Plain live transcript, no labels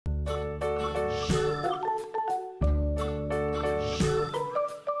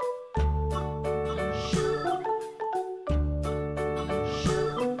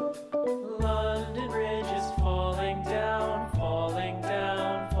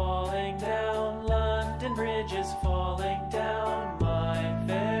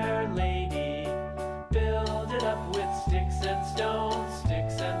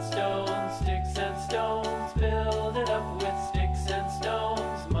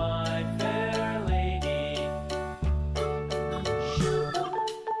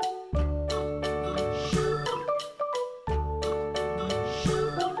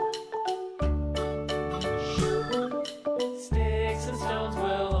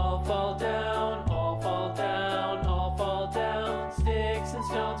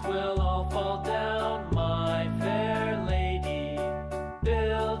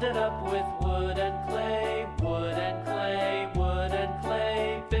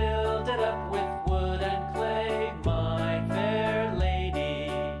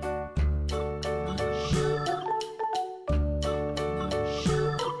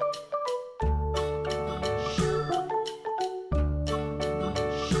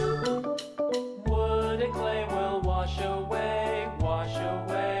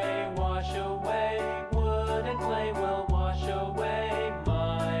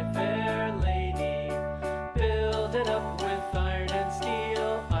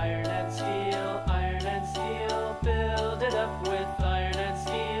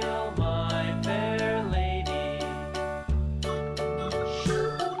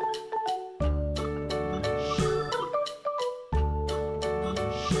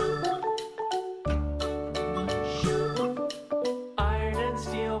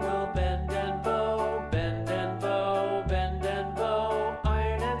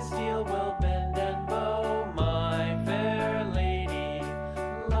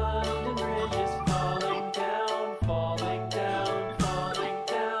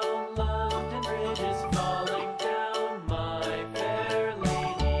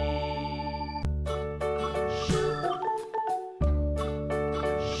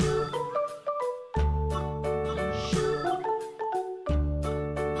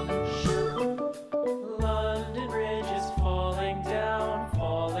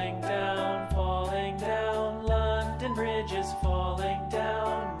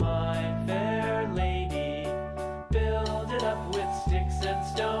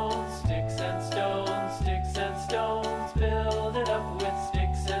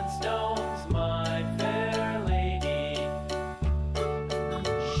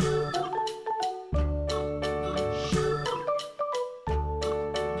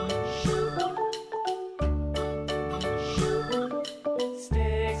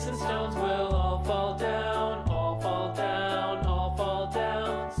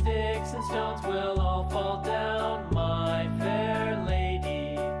stones will all fall down, my fair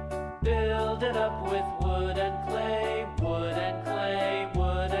lady. Build it up with wood and clay, wood and clay,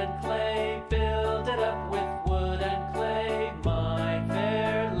 wood and clay. Build it up with wood and clay, my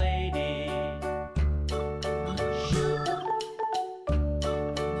fair lady.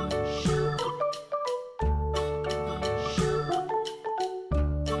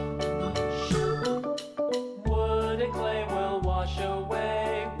 Wood and clay will wash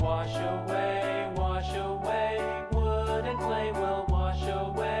away, wash away, wash away. Wood and clay will wash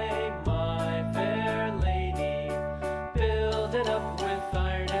away, my fair lady. Build it up with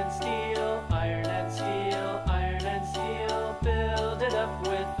iron and steel, iron and steel, iron and steel. Build it up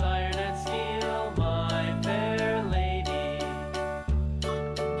with iron and steel, my fair lady.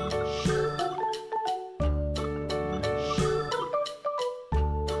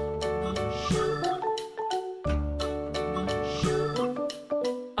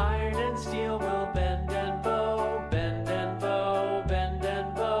 Iron and steel will bend and bow, bend and bow, bend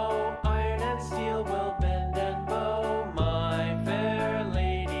and bow. Iron and steel will bend and bow, my fair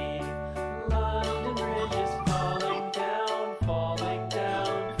lady. London Bridge is falling down, falling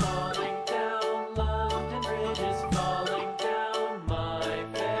down, falling down. London Bridge is falling down, my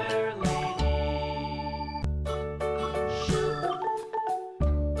fair lady.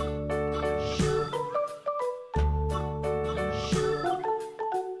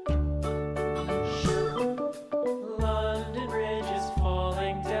 London Bridge is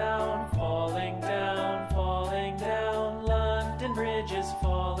falling down, falling down, falling down. London Bridge is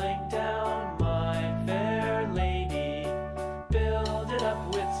falling down, my fair lady. Build it up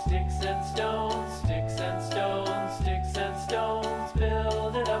with sticks and stones, sticks and stones, sticks and stones.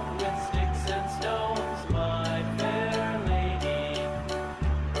 Build it up with sticks and stones, my fair lady.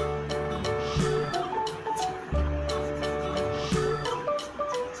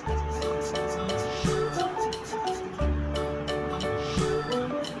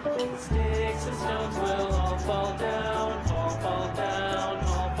 Sticks and stones will all fall down, all fall down,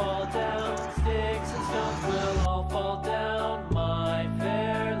 all fall down. Sticks and stones will all fall down, my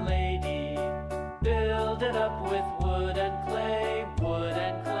fair lady. Build it up with